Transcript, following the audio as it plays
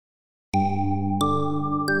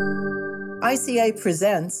ICA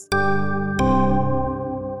presents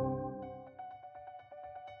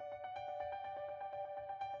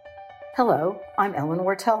Hello, I'm Ellen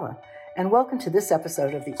Wartella, and welcome to this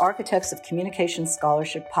episode of the Architects of Communication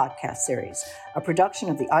Scholarship podcast series, a production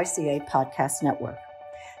of the ICA Podcast Network.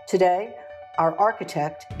 Today, our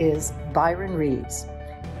architect is Byron Reeves.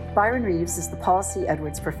 Byron Reeves is the Policy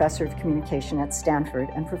Edwards Professor of Communication at Stanford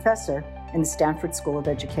and professor in the Stanford School of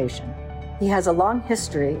Education. He has a long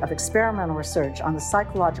history of experimental research on the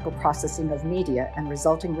psychological processing of media and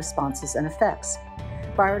resulting responses and effects.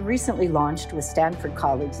 Byron recently launched with Stanford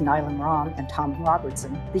colleagues Nylan Ram and Tom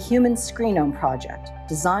Robertson the Human Screenome Project,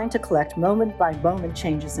 designed to collect moment-by-moment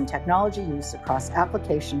changes in technology use across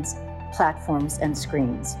applications, platforms, and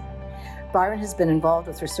screens. Byron has been involved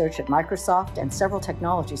with research at Microsoft and several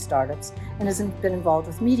technology startups and has been involved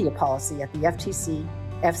with media policy at the FTC,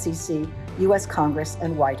 FCC, U.S. Congress,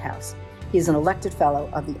 and White House. He is an elected fellow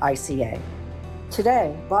of the ICA.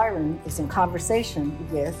 Today, Byron is in conversation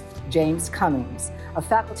with James Cummings, a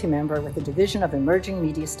faculty member with the Division of Emerging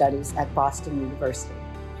Media Studies at Boston University.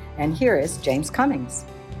 And here is James Cummings.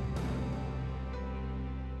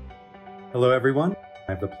 Hello, everyone.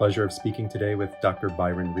 I have the pleasure of speaking today with Dr.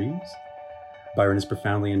 Byron Reeves. Byron has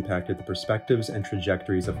profoundly impacted the perspectives and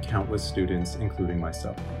trajectories of countless students, including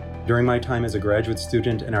myself. During my time as a graduate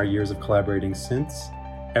student and our years of collaborating since,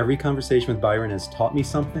 every conversation with Byron has taught me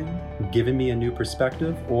something, given me a new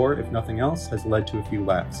perspective, or, if nothing else, has led to a few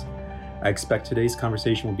laughs. I expect today's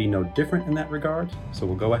conversation will be no different in that regard, so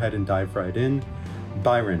we'll go ahead and dive right in.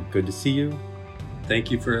 Byron, good to see you. Thank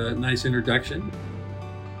you for a nice introduction.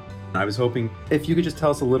 I was hoping if you could just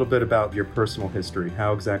tell us a little bit about your personal history,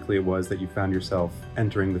 how exactly it was that you found yourself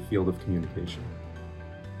entering the field of communication.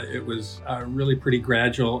 It was really pretty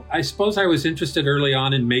gradual. I suppose I was interested early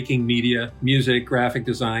on in making media, music, graphic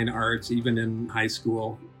design, arts, even in high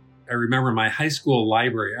school. I remember my high school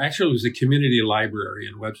library, actually it was a community library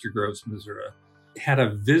in Webster Groves, Missouri, had a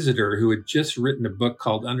visitor who had just written a book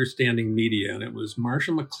called Understanding Media, and it was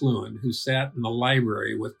Marshall McLuhan, who sat in the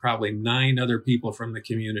library with probably 9 other people from the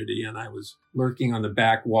community, and I was lurking on the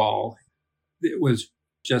back wall. It was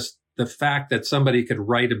just the fact that somebody could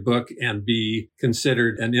write a book and be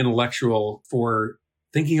considered an intellectual for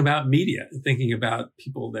thinking about media, thinking about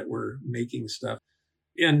people that were making stuff.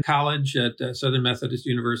 In college at Southern Methodist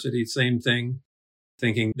University, same thing,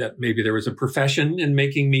 thinking that maybe there was a profession in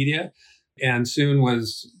making media, and soon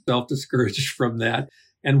was self-discouraged from that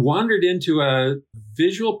and wandered into a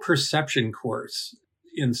visual perception course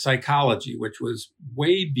in psychology, which was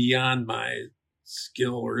way beyond my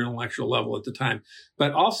skill or intellectual level at the time.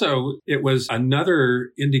 But also it was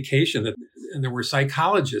another indication that, and there were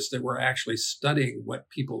psychologists that were actually studying what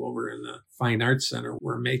people over in the Fine Arts Center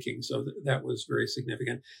were making. So that was very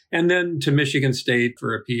significant. And then to Michigan State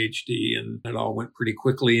for a PhD, and it all went pretty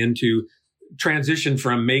quickly into transition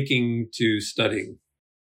from making to studying.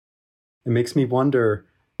 It makes me wonder,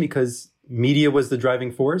 because media was the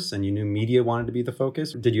driving force and you knew media wanted to be the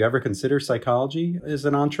focus. Did you ever consider psychology as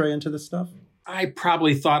an entree into this stuff? I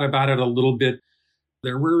probably thought about it a little bit.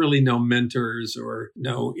 There were really no mentors or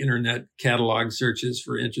no internet catalog searches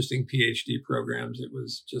for interesting PhD programs. It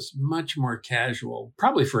was just much more casual,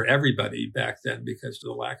 probably for everybody back then because of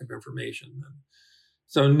the lack of information.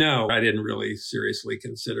 So no, I didn't really seriously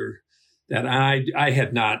consider that. I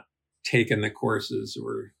had not taken the courses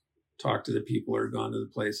or talked to the people or gone to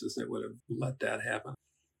the places that would have let that happen.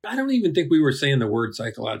 I don't even think we were saying the word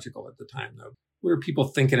psychological at the time, though. What are people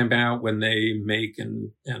thinking about when they make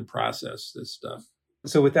and process this stuff?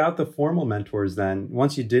 So without the formal mentors then,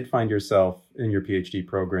 once you did find yourself in your PhD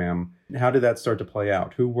program, how did that start to play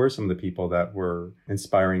out? Who were some of the people that were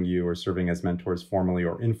inspiring you or serving as mentors formally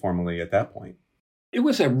or informally at that point? It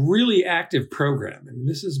was a really active program. And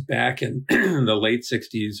this is back in the late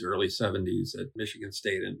 60s, early 70s at Michigan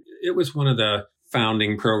State. And it was one of the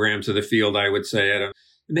founding programs of the field, I would say. And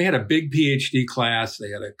they had a big PhD class. They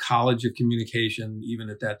had a college of communication, even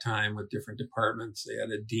at that time, with different departments. They had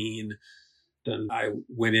a dean. Then I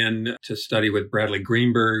went in to study with Bradley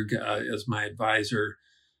Greenberg as my advisor.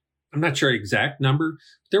 I'm not sure exact number,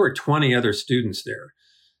 but there were 20 other students there.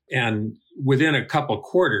 And within a couple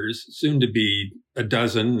quarters, soon to be a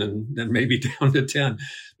dozen and then maybe down to 10,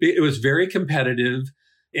 it was very competitive.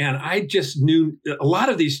 And I just knew a lot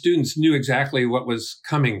of these students knew exactly what was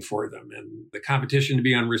coming for them and the competition to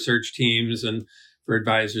be on research teams and for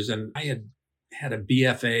advisors. And I had a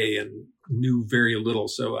BFA and knew very little.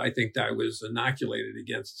 So I think that I was inoculated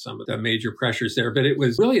against some of the major pressures there. But it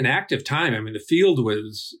was really an active time. I mean, the field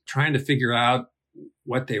was trying to figure out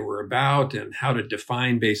what they were about and how to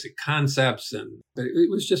define basic concepts. And it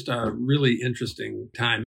was just a really interesting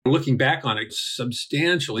time. Looking back on it,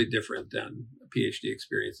 substantially different than PhD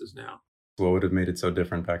experiences now. What would have made it so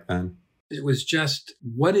different back then? It was just,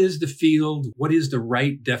 what is the field? What is the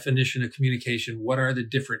right definition of communication? What are the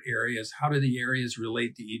different areas? How do the areas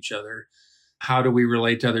relate to each other? How do we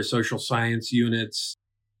relate to other social science units?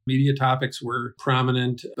 Media topics were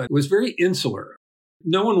prominent, but it was very insular.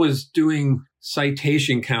 No one was doing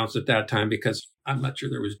citation counts at that time because I'm not sure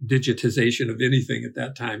there was digitization of anything at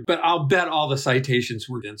that time. But I'll bet all the citations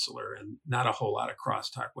were insular and not a whole lot of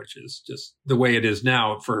crosstalk, which is just the way it is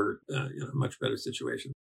now for a much better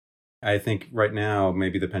situation. I think right now,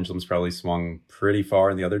 maybe the pendulum's probably swung pretty far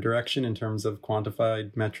in the other direction in terms of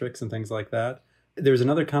quantified metrics and things like that. There's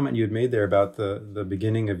another comment you had made there about the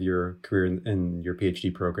beginning of your career in your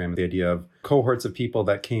PhD program, the idea of cohorts of people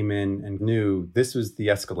that came in and knew this was the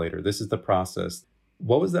escalator, this is the process.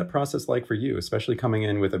 What was that process like for you, especially coming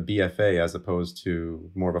in with a BFA as opposed to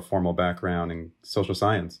more of a formal background in social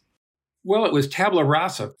science? Well, it was tabula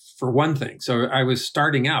rasa for one thing. So I was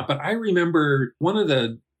starting out, but I remember one of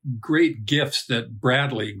the great gifts that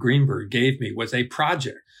Bradley Greenberg gave me was a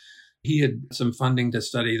project. He had some funding to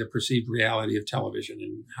study the perceived reality of television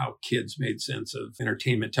and how kids made sense of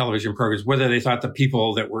entertainment television programs, whether they thought the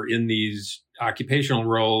people that were in these occupational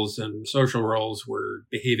roles and social roles were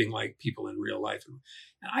behaving like people in real life. And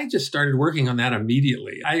I just started working on that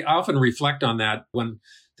immediately. I often reflect on that when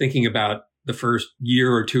thinking about the first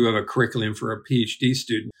year or two of a curriculum for a PhD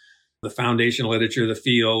student. The foundational literature, the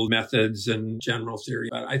field, methods, and general theory.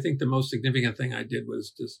 But I think the most significant thing I did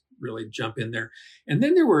was just really jump in there. And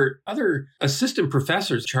then there were other assistant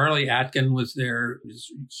professors. Charlie Atkin was there,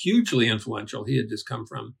 was hugely influential. He had just come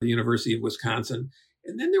from the University of Wisconsin.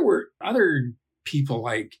 And then there were other people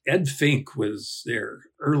like Ed Fink was there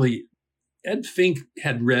early. Ed Fink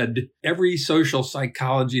had read every social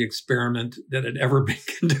psychology experiment that had ever been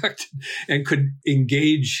conducted and could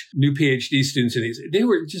engage new PhD students in these. They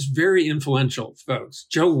were just very influential folks.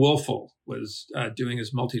 Joe Wolfel was doing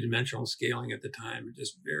his multidimensional scaling at the time,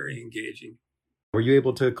 just very engaging. Were you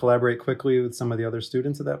able to collaborate quickly with some of the other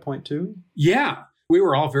students at that point too? Yeah. We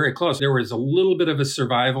were all very close. There was a little bit of a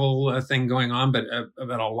survival thing going on, but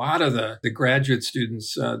a lot of the graduate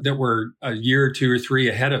students that were a year or two or three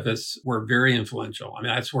ahead of us were very influential. I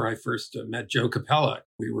mean, that's where I first met Joe Capella.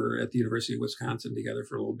 We were at the University of Wisconsin together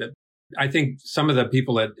for a little bit. I think some of the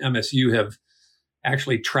people at MSU have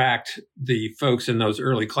actually tracked the folks in those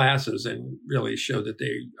early classes and really showed that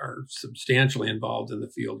they are substantially involved in the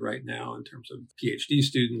field right now in terms of PhD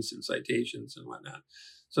students and citations and whatnot.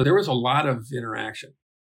 So there was a lot of interaction.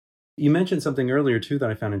 You mentioned something earlier, too, that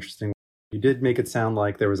I found interesting. You did make it sound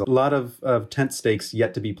like there was a lot of tent stakes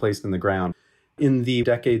yet to be placed in the ground in the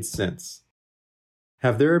decades since.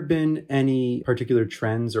 Have there been any particular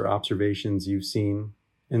trends or observations you've seen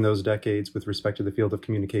in those decades with respect to the field of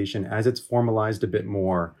communication as it's formalized a bit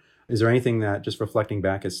more? Is there anything that, just reflecting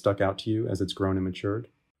back, has stuck out to you as it's grown and matured?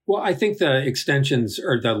 Well, I think the extensions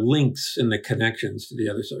or the links and the connections to the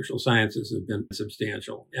other social sciences have been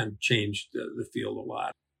substantial and changed the field a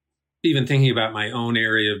lot. Even thinking about my own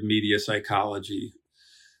area of media psychology,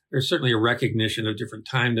 there's certainly a recognition of different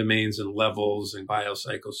time domains and levels and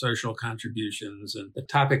biopsychosocial contributions and the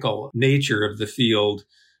topical nature of the field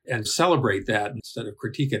and celebrate that instead of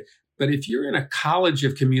critique it. But if you're in a college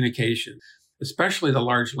of communication, especially the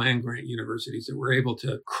large land-grant universities that were able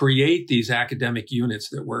to create these academic units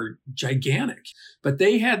that were gigantic. But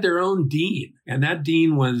they had their own dean, and that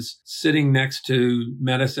dean was sitting next to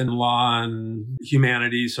medicine, law, and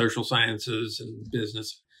humanities, social sciences, and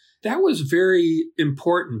business. That was very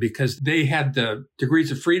important because they had the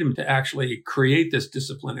degrees of freedom to actually create this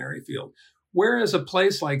disciplinary field. Whereas a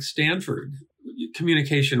place like Stanford,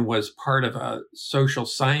 communication was part of a social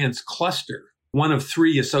science cluster, one of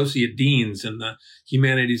three associate deans in the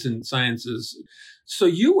humanities and sciences. So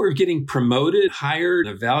you were getting promoted, hired,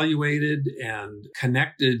 evaluated, and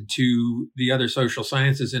connected to the other social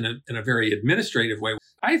sciences in a very administrative way.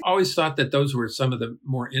 I always thought that those were some of the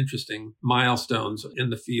more interesting milestones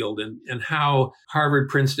in the field and how Harvard,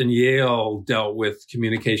 Princeton, Yale dealt with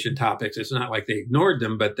communication topics. It's not like they ignored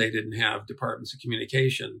them, but they didn't have departments of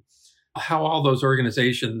communication. How all those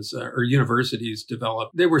organizations or universities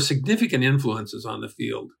developed, they were significant influences on the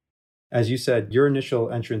field. As you said, your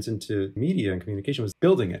initial entrance into media and communication was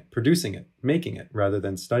building it, producing it, making it, rather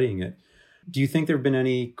than studying it. Do you think there have been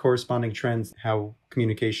any corresponding trends how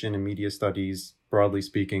communication and media studies, broadly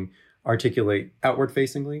speaking, articulate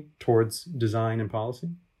outward-facingly towards design and policy?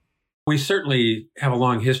 We certainly have a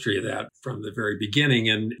long history of that from the very beginning,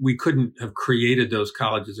 and we couldn't have created those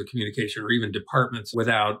colleges of communication or even departments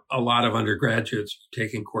without a lot of undergraduates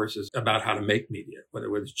taking courses about how to make media, whether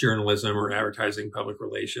it was journalism or advertising, public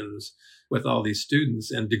relations, with all these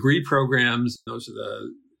students. And degree programs, those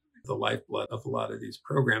are the lifeblood of a lot of these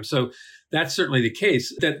programs. So that's certainly the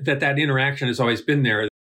case, that interaction has always been there.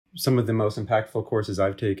 Some of the most impactful courses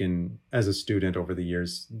I've taken as a student over the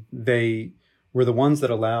years, they were the ones that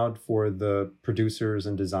allowed for the producers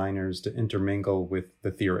and designers to intermingle with the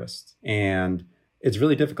theorists. And it's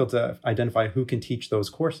really difficult to identify who can teach those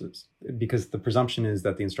courses because the presumption is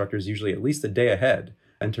that the instructor is usually at least a day ahead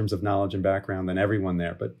in terms of knowledge and background than everyone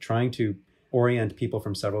there. But trying to orient people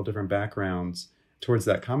from several different backgrounds towards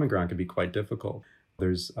that common ground can be quite difficult.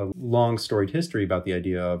 There's a long storied history about the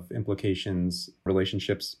idea of implications,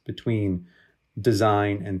 relationships between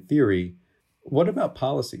design and theory. What about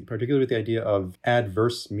policy, particularly with the idea of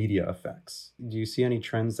adverse media effects? Do you see any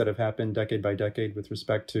trends that have happened decade by decade with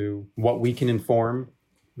respect to what we can inform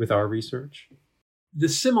with our research? The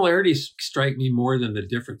similarities strike me more than the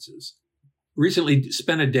differences. Recently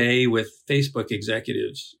spent a day with Facebook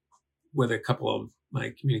executives with a couple of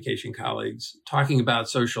my communication colleagues talking about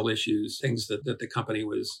social issues, things that the company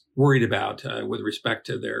was worried about with respect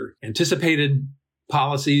to their anticipated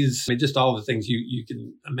policies, just all the things you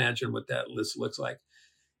can imagine what that list looks like.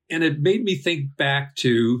 And it made me think back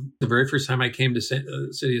to the very first time I came to the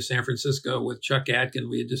city of San Francisco with Chuck Atkin.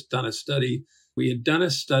 We had just done a study. We had done a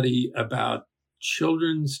study about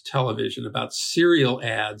children's television, about serial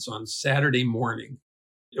ads on Saturday morning.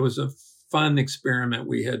 It was a fun experiment.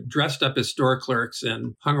 We had dressed up as store clerks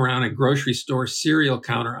and hung around in grocery store cereal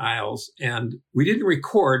counter aisles. And we didn't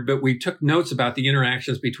record, but we took notes about the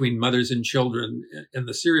interactions between mothers and children in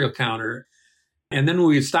the cereal counter. And then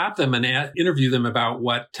we would stop them and interview them about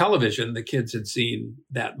what television the kids had seen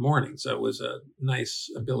that morning. So it was a nice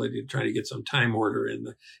ability to try to get some time order in.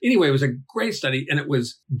 Anyway, it was a great study, and it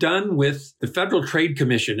was done with the Federal Trade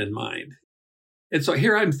Commission in mind. And so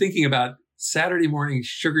here I'm thinking about Saturday morning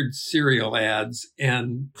sugared cereal ads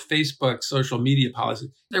and Facebook social media policy.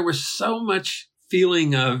 There was so much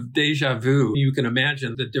feeling of deja vu. You can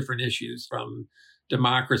imagine the different issues from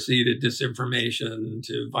democracy to disinformation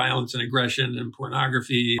to violence and aggression and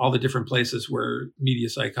pornography, all the different places where media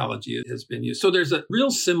psychology has been used. So there's a real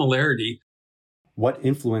similarity. What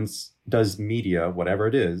influence does media, whatever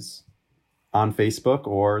it is, on Facebook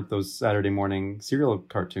or those Saturday morning serial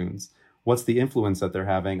cartoons, what's the influence that they're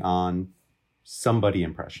having on somebody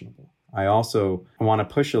impressionable? I also want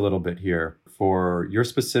to push a little bit here for your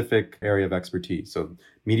specific area of expertise. So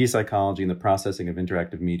media psychology and the processing of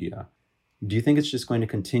interactive media. Do you think it's just going to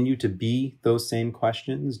continue to be those same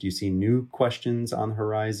questions? Do you see new questions on the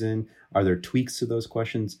horizon? Are there tweaks to those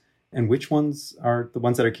questions? And which ones are the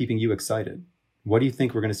ones that are keeping you excited? What do you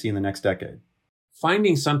think we're going to see in the next decade?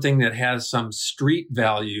 Finding something that has some street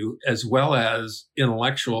value as well as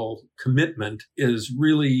intellectual commitment is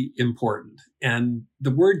really important. And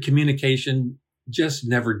the word communication just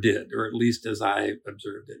never did, or at least as I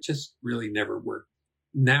observed it, just really never worked.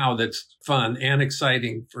 Now that's fun and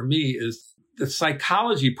exciting for me is the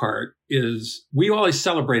psychology part is we always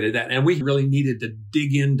celebrated that. And we really needed to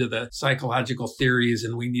dig into the psychological theories,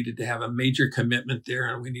 and we needed to have a major commitment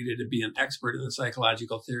there, and we needed to be an expert in the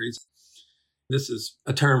psychological theories. This is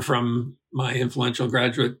a term from my influential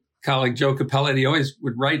graduate colleague, Joe Capella. He always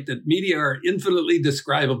would write that media are infinitely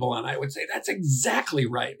describable. And I would say that's exactly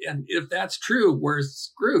right. And if that's true, we're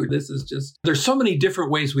screwed. This is just, there's so many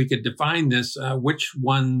different ways we could define this. Which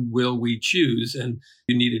one will we choose? And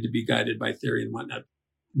you needed to be guided by theory and whatnot.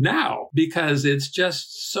 Now, because it's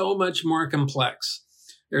just so much more complex.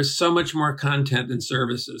 There's so much more content and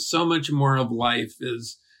services. So much more of life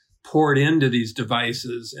is poured into these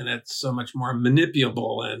devices, and it's so much more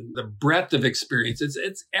manipulable, and the breadth of experience,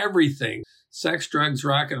 it's everything. Sex, drugs,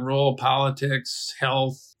 rock and roll, politics,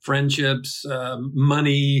 health, friendships,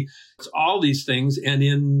 money, it's all these things, and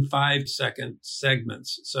in 5-second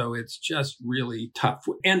segments. So it's just really tough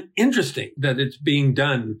and interesting that it's being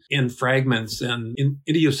done in fragments and in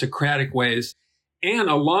idiosyncratic ways.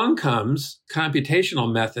 And along comes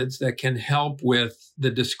computational methods that can help with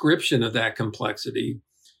the description of that complexity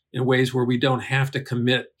in ways where we don't have to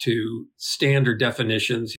commit to standard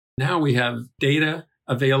definitions. Now we have data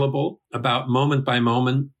available about moment by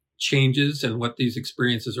moment changes and what these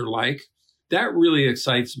experiences are like. That really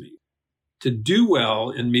excites me. To do well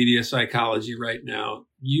in media psychology right now,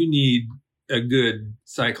 you need a good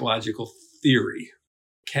psychological theory,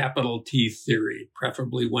 capital T theory,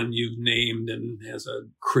 preferably one you've named and has a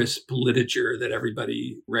crisp literature that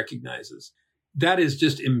everybody recognizes. That is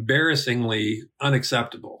just embarrassingly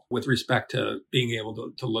unacceptable with respect to being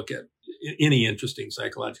able to look at any interesting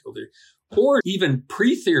psychological theory, or even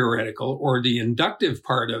pre-theoretical or the inductive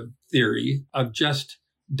part of theory of just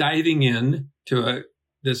diving in to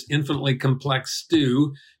this infinitely complex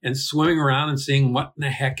stew and swimming around and seeing what in the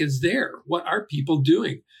heck is there. What are people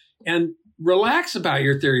doing? And relax about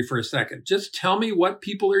your theory for a second. Just tell me what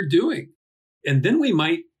people are doing. And then we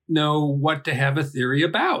might know what to have a theory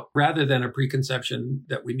about, rather than a preconception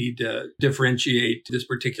that we need to differentiate this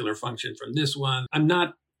particular function from this one. I'm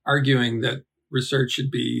not arguing that research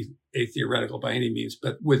should be atheoretical by any means,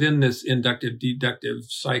 but within this inductive deductive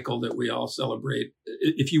cycle that we all celebrate,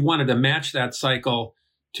 if you wanted to match that cycle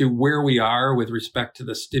to where we are with respect to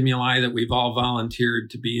the stimuli that we've all volunteered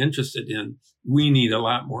to be interested in, we need a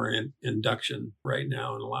lot more induction right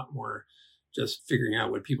now and a lot more just figuring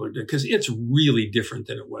out what people are doing, because it's really different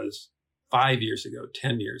than it was 5 years ago,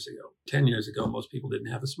 10 years ago. 10 years ago, most people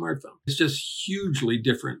didn't have a smartphone. It's just hugely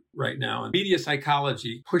different right now. And media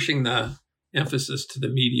psychology, pushing the emphasis to the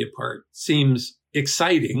media part, seems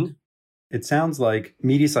exciting. It sounds like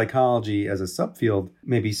media psychology as a subfield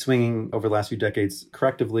may be swinging over the last few decades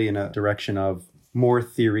correctively in a direction of more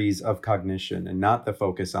theories of cognition and not the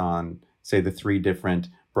focus on, say, the three different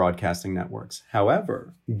broadcasting networks.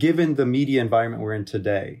 However, given the media environment we're in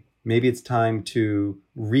today, maybe it's time to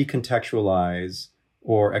recontextualize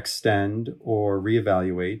or extend or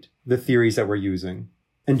reevaluate the theories that we're using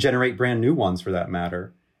and generate brand new ones for that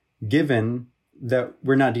matter, given that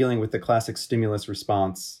we're not dealing with the classic stimulus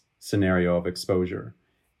response scenario of exposure.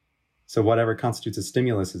 So whatever constitutes a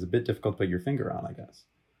stimulus is a bit difficult to put your finger on, I guess.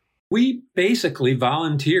 We basically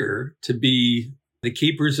volunteer to be the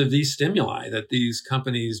keepers of these stimuli that these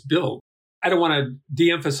companies build. I don't want to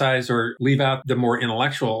de-emphasize or leave out the more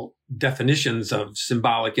intellectual definitions of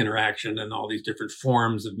symbolic interaction and all these different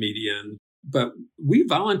forms of media. But we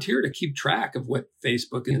volunteer to keep track of what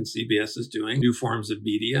Facebook and CBS is doing, new forms of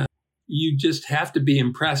media. You just have to be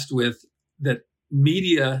impressed with that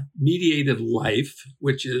media-mediated life,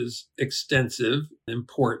 which is extensive,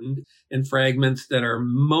 important, and fragments that are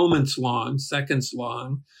moments long, seconds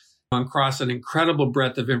long, across an incredible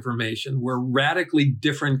breadth of information where radically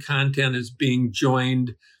different content is being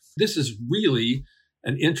joined. This is really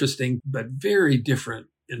an interesting but very different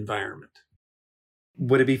environment.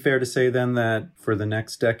 Would it be fair to say then that for the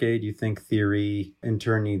next decade, you think theory in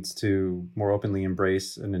turn needs to more openly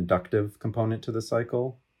embrace an inductive component to the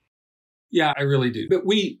cycle? Yeah, I really do. But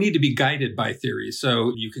we need to be guided by theory.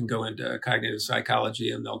 So you can go into cognitive psychology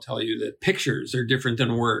and they'll tell you that pictures are different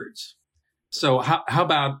than words. So how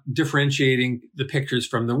about differentiating the pictures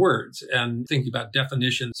from the words and thinking about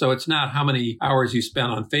definition? So it's not how many hours you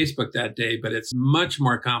spent on Facebook that day, but it's much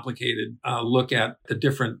more complicated. Look at the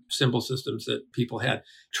different symbol systems that people had.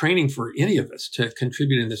 Training for any of us to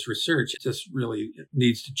contribute in this research just really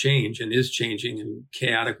needs to change and is changing in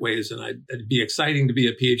chaotic ways. And it'd be exciting to be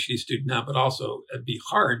a PhD student now, but also it'd be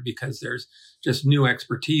hard because there's just new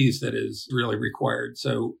expertise that is really required.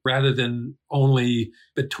 So rather than only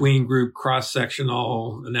between group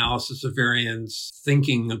cross-sectional analysis of variance,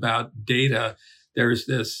 thinking about data, there's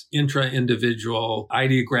this intra-individual,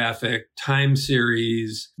 ideographic, time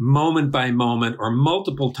series, moment by moment, or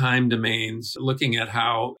multiple time domains, looking at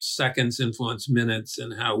how seconds influence minutes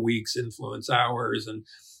and how weeks influence hours and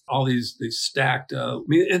all these stacked.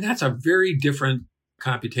 And that's a very different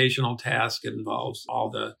computational task. It involves all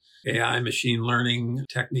the AI machine learning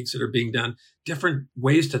techniques that are being done, different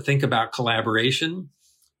ways to think about collaboration,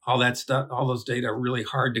 all that stuff, all those data are really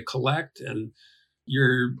hard to collect. And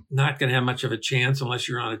you're not going to have much of a chance unless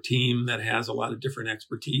you're on a team that has a lot of different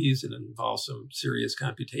expertise and involves some serious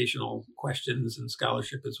computational questions and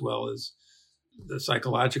scholarship as well as the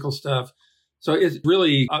psychological stuff. So it's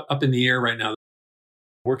really up in the air right now.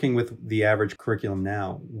 Working with the average curriculum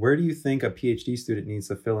now, where do you think a PhD student needs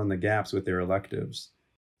to fill in the gaps with their electives?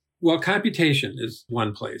 Well, computation is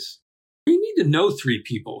one place. You need to know three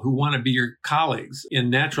people who want to be your colleagues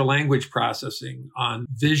in natural language processing, on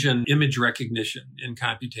vision, image recognition in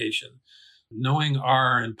computation, knowing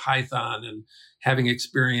R and Python and having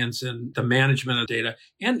experience in the management of data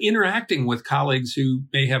and interacting with colleagues who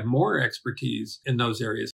may have more expertise in those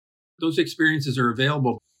areas. Those experiences are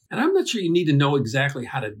available. And I'm not sure you need to know exactly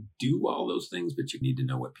how to do all those things, but you need to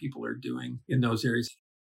know what people are doing in those areas.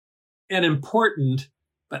 And important,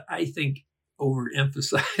 but I think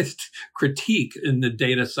overemphasized critique in the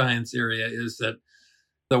data science area is that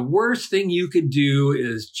the worst thing you could do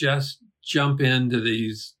is just jump into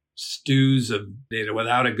these stews of data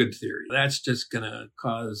without a good theory. That's just going to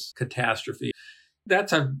cause catastrophe.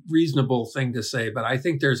 That's a reasonable thing to say, but I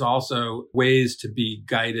think there's also ways to be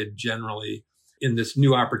guided generally in this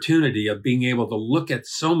new opportunity of being able to look at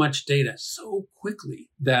so much data so quickly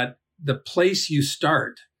that the place you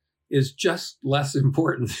start is just less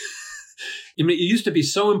important. I mean, it used to be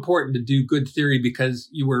so important to do good theory because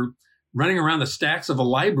you were running around the stacks of a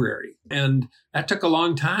library, and that took a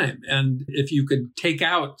long time. And if you could take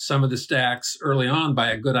out some of the stacks early on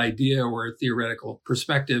by a good idea or a theoretical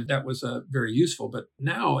perspective, that was very useful. But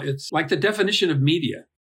now it's like the definition of media.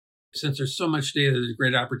 Since there's so much data, there's a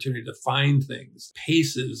great opportunity to find things,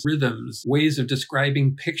 paces, rhythms, ways of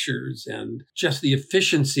describing pictures, and just the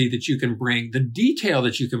efficiency that you can bring, the detail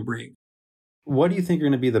that you can bring. What do you think are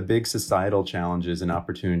going to be the big societal challenges and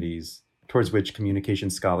opportunities towards which communication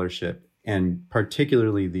scholarship, and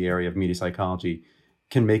particularly the area of media psychology,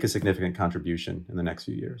 can make a significant contribution in the next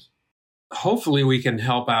few years? Hopefully we can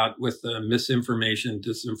help out with the misinformation,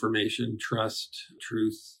 disinformation, trust,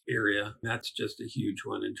 truth area. That's just a huge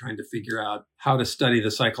one, and trying to figure out how to study the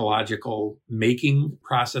psychological making,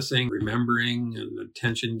 processing, remembering, and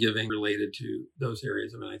attention giving related to those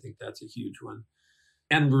areas. I mean, I think that's a huge one.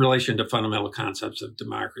 And in relation to fundamental concepts of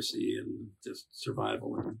democracy and just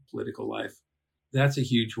survival and political life. That's a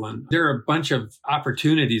huge one. There are a bunch of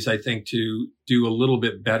opportunities, I think, to do a little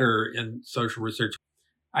bit better in social research.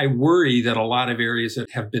 I worry that a lot of areas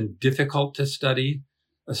that have been difficult to study,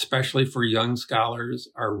 especially for young scholars,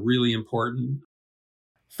 are really important.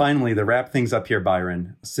 Finally, to wrap things up here,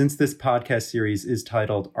 Byron, since this podcast series is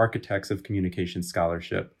titled Architects of Communication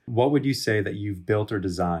Scholarship, what would you say that you've built or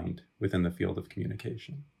designed within the field of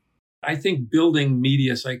communication? I think building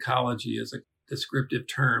media psychology is a descriptive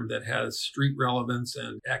term that has street relevance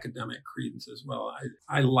and academic credence as well.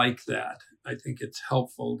 I like that. I think it's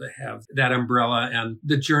helpful to have that umbrella and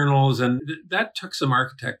the journals, and that took some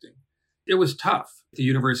architecting. It was tough. At the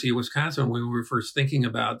University of Wisconsin, when we were first thinking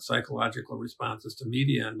about psychological responses to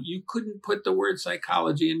media, and you couldn't put the word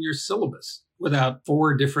psychology in your syllabus without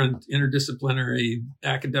 4 different interdisciplinary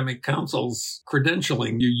academic councils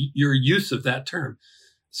credentialing your use of that term.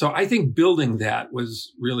 So I think building that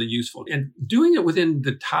was really useful, and doing it within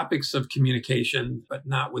the topics of communication, but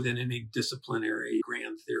not within any disciplinary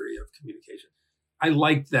grand theory of communication. I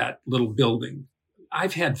liked that little building.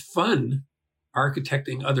 I've had fun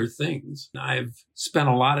architecting other things. I've spent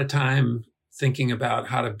a lot of time thinking about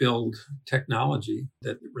how to build technology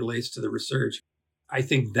that relates to the research. I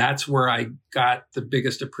think that's where I got the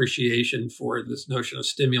biggest appreciation for this notion of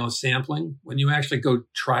stimulus sampling. When you actually go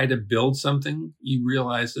try to build something, you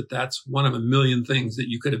realize that that's one of a million things that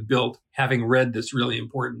you could have built having read this really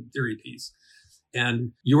important theory piece.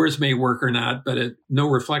 And yours may work or not, but no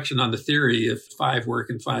reflection on the theory if 5 work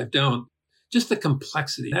and 5 don't. Just the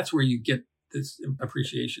complexity. That's where you get this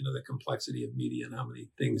appreciation of the complexity of media and how many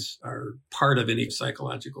things are part of any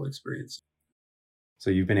psychological experience. So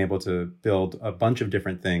you've been able to build a bunch of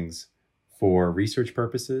different things for research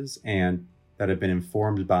purposes and that have been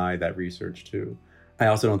informed by that research too. I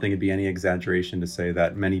also don't think it'd be any exaggeration to say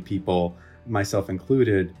that many people, myself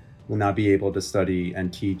included, will not be able to study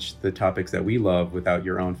and teach the topics that we love without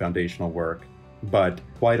your own foundational work. But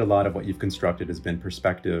quite a lot of what you've constructed has been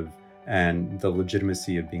perspective and the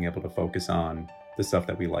legitimacy of being able to focus on the stuff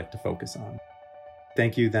that we like to focus on.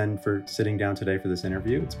 Thank you then for sitting down today for this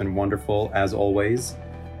interview. It's been wonderful, as always,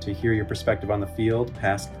 to hear your perspective on the field,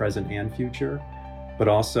 past, present, and future, but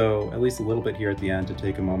also, at least a little bit here at the end, to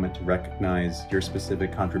take a moment to recognize your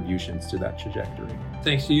specific contributions to that trajectory.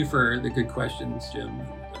 Thanks to you for the good questions, Jim.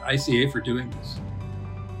 ICA for doing this.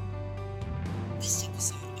 This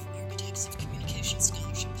episode